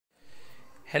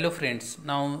Hello friends,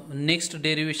 now next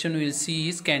derivation we will see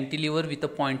is cantilever with a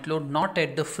point load not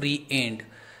at the free end.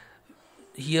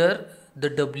 Here the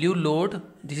W load,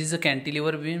 this is a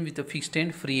cantilever beam with a fixed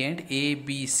end, free end A,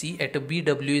 B, C. At a B,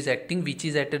 W is acting, which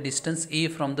is at a distance A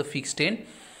from the fixed end.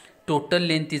 Total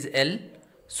length is L,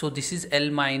 so this is L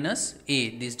minus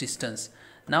A, this distance.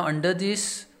 Now under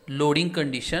this loading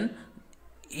condition,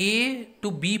 A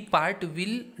to B part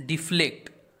will deflect,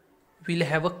 will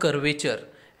have a curvature,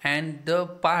 and the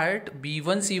part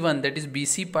B1 C1, that is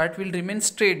BC part, will remain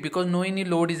straight because no any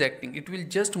load is acting. It will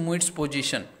just move its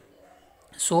position.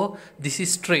 So this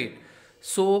is straight.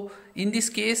 So in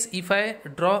this case, if I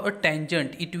draw a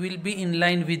tangent, it will be in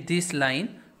line with this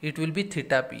line. It will be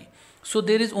theta p. So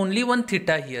there is only one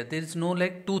theta here. There is no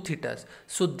like two thetas.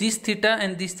 So this theta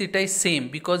and this theta is same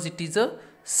because it is a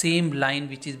same line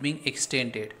which is being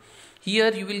extended.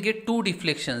 Here you will get two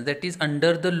deflections, that is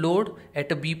under the load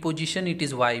at a B position it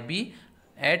is YB,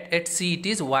 at C it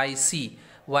is YC.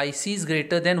 YC is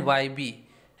greater than YB,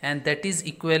 and that is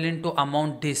equivalent to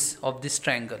amount this of this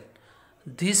triangle.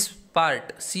 This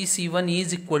part CC1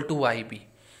 is equal to YB.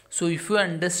 So if you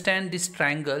understand this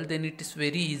triangle, then it is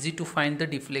very easy to find the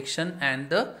deflection and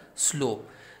the slope.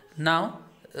 Now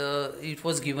it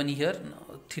was given here,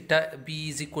 theta B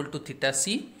is equal to theta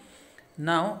C.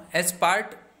 Now as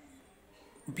part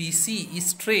BC is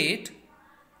straight,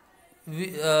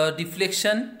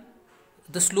 deflection,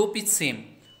 the slope is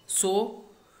same. So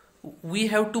we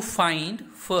have to find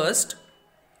first,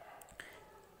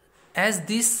 as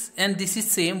this and this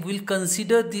is same, we'll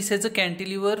consider this as a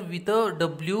cantilever with a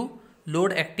W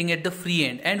load acting at the free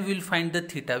end, and we'll find the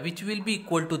theta which will be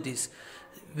equal to this.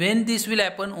 When this will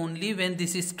happen? Only when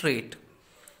this is straight.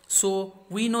 So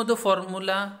we know the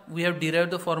formula, we have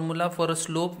derived the formula for a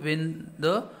slope when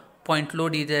the point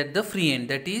load is at the free end,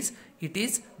 that is it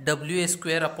is WA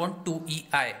square upon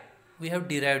 2EI. We have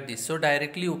derived this, so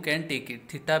directly you can take it,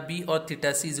 theta B or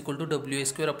theta C is equal to WA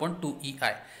square upon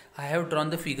 2EI. I have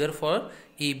drawn the figure for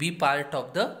AB part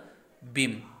of the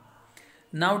beam.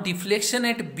 Now deflection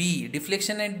at B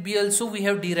also we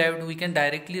have derived. We can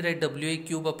directly write WA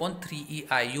cube upon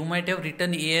 3EI. You might have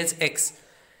written A as X.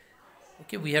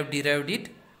 Okay, we have derived it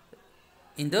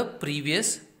in the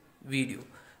previous video.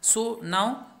 So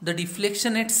now the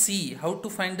deflection at C, how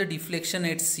to find the deflection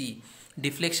at C?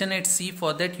 Deflection at C,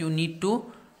 for that you need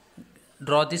to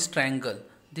draw this triangle.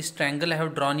 This triangle I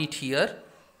have drawn it here.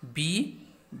 B,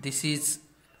 this is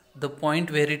the point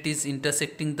where it is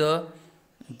intersecting the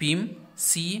beam.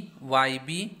 C,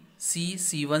 YB, C,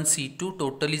 C1, C2,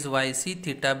 total is YC,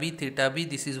 theta B,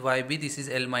 this is YB, this is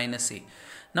L minus A.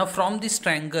 Now from this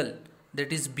triangle,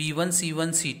 that is B1, C1,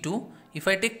 C2, if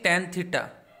I take tan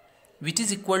theta, which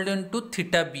is equivalent to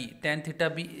theta B, tan theta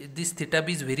B, this theta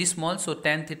B is very small, so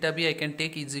tan theta B I can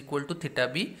take is equal to theta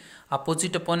B,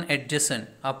 opposite upon adjacent,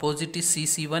 opposite is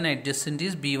CC1, adjacent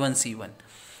is B1 C1.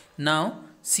 Now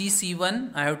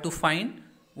CC1 I have to find,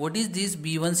 what is this?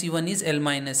 B1 C1 is L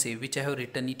minus A, which I have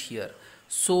written it here.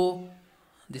 So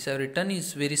this I have written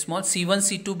is very small, C1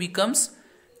 C2 becomes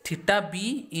theta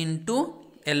B into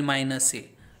L minus A.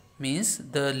 Means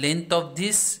the length of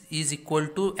this is equal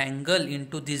to angle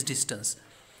into this distance.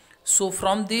 So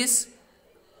from this,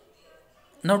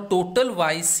 now total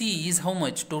YC is how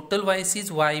much? Total YC is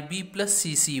YB plus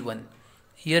CC1.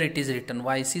 Here it is written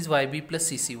YC is YB plus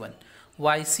CC1.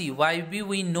 YB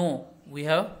we know, we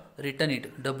have written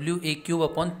it WA cube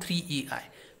upon 3EI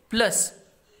plus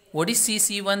what is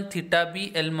CC1? Theta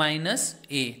B L minus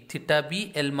A, theta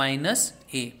B L minus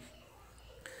A.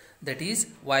 That is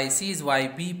YC is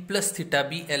YB plus theta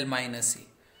B L minus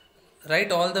A.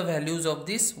 Write all the values of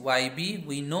this. YB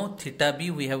we know, theta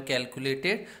B we have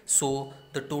calculated. So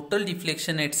the total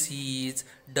deflection at C is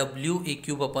WA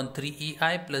cube upon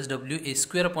 3EI plus WA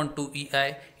square upon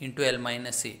 2EI into L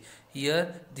minus A.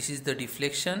 Here this is the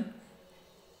deflection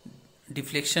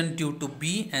due to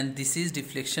B, and this is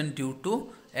deflection due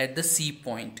to at the C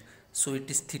point. So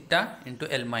it is theta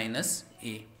into L minus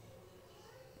A.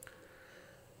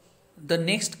 The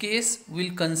next case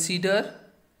we'll consider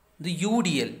the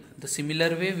UDL. The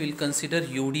similar way we'll consider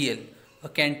UDL, a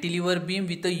cantilever beam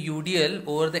with a UDL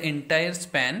over the entire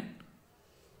span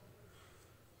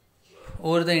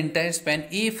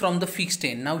A from the fixed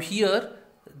end. Now here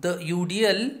the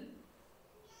UDL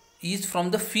is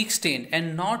from the fixed end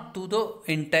and not to the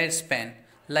entire span,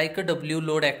 like a W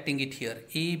load acting it here.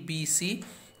 A, B, C,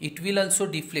 it will also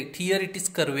deflect. Here it is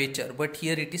curvature, but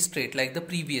here it is straight like the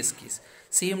previous case.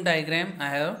 Same diagram I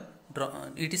have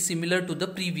drawn, it is similar to the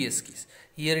previous case.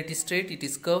 Here it is straight, it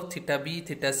is curved, theta B,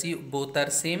 theta C both are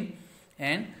same,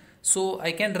 and So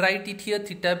I can write it here,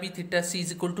 theta b theta c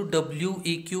is equal to W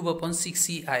a cube upon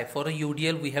 6EI. For a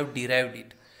UDL we have derived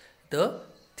it, the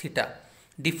theta.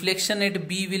 Deflection at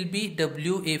B will be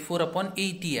WA4 upon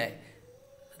 8EI.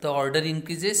 The order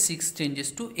increases, 6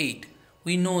 changes to 8.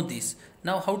 We know this.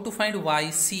 Now how to find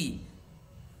YC?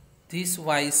 This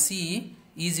YC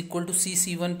is equal to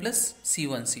CC1 plus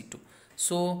C1C2.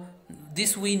 So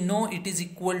this we know it is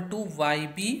equal to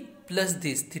YB plus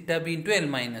this theta B into L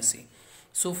minus A.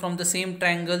 So from the same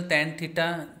triangle tan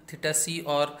theta, theta C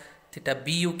or theta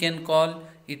B you can call,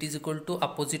 it is equal to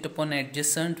opposite upon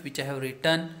adjacent, which I have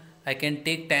written. I can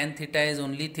take tan theta as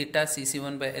only theta,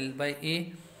 CC1 by L by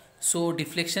A. So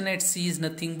deflection at C is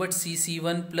nothing but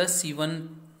CC1 plus C1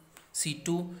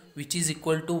 C2, which is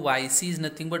equal to YC is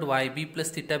nothing but YB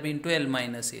plus theta B into L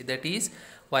minus A. That is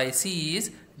YC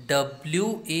is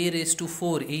WA raised to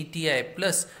 4 8EI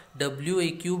plus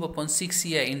WA cube upon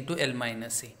 6EI into L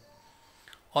minus A.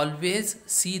 Always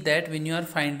see that when you are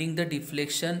finding the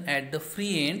deflection at the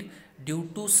free end due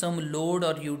to some load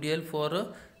or UDL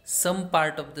for some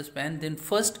part of the span, then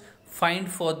first find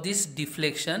for this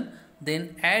deflection,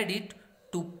 then add it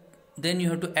to, then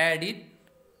you have to add it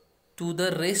to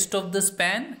the rest of the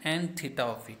span and theta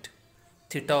of it,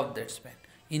 theta of that span.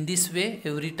 In this way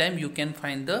every time you can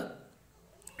find the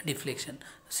deflection.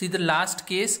 See the last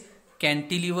case,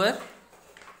 cantilever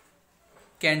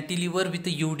with a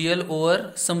UDL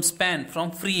over some span from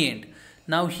free end.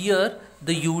 Now here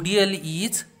the UDL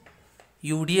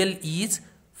is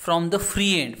from the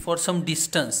free end for some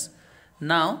distance.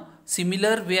 Now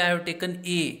similar way I have taken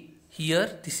A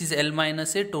here, this is L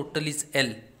minus A, total is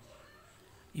L.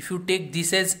 If you take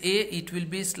this as A, it will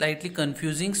be slightly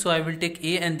confusing, so I will take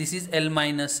A and this is L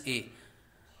minus A.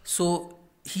 So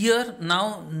here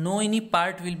now no any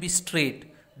part will be straight.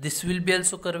 This will be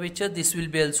also curvature, this will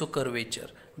be also curvature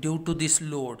due to this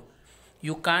load.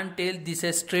 You can't tell this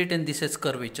as straight and this as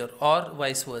curvature or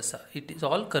vice versa. It is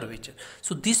all curvature.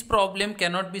 So this problem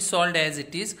cannot be solved as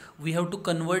it is. We have to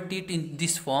convert it in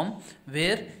this form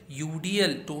where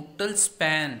UDL, total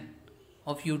span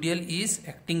of UDL is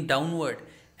acting downward,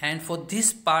 and for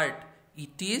this part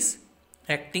it is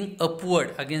acting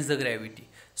upward against the gravity.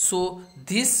 So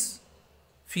this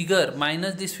figure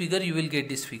minus this figure, you will get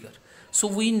this figure. So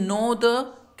we know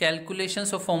the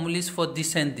calculations of formulas for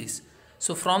this and this.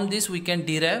 So from this we can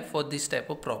derive for this type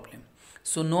of problem.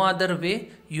 So no other way,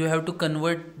 you have to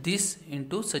convert this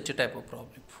into such a type of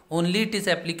problem. Only it is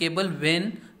applicable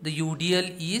when the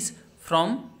UDL is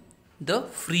from the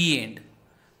free end.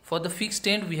 For the fixed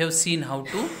end we have seen how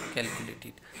to calculate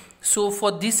it. So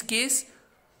for this case,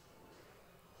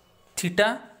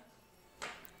 theta,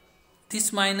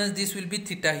 this minus this will be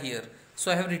theta here.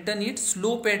 So I have written it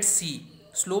slope at C.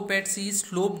 Slope at C is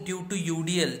slope due to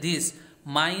UDL, this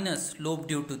minus slope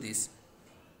due to this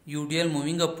UDL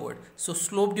moving upward. So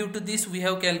slope due to this we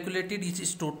have calculated, it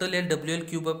is total L WL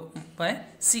cube by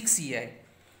 6EI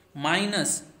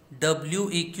minus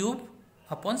WA cube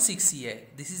upon 6EI.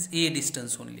 This is A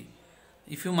distance only.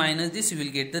 If you minus this, you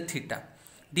will get the theta.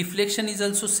 Deflection is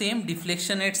also same.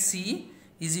 Deflection at C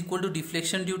is equal to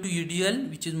deflection due to UDL,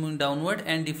 which is moving downward,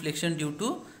 and deflection due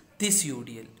to this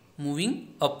UDL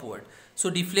moving upward. So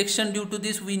deflection due to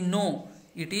this we know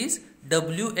it is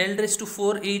WL raised to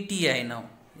 4 8EI. Now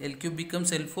L cube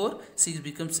becomes L4, 6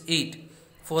 becomes 8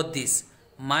 for this,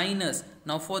 minus,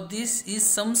 now for this is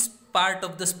some part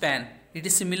of the span. It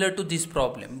is similar to this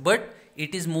problem, but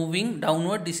it is moving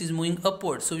downward, this is moving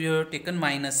upward, so we have taken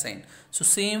minus sign. So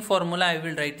same formula I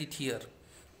will write it here,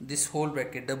 this whole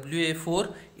bracket,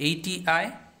 WA4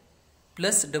 80I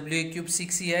plus WA cube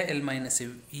 6EI L minus A.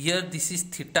 Here this is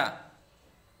theta,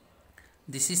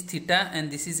 and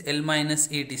this is L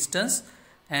minus A distance,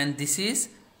 and this is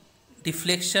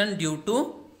deflection due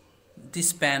to the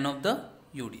span of the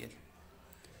UDL.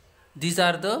 These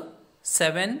are the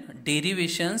 7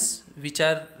 derivations which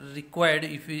are required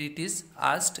if it is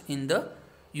asked in the,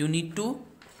 you need to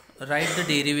write the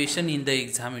derivation in the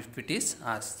exam if it is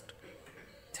asked.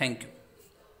 Thank you.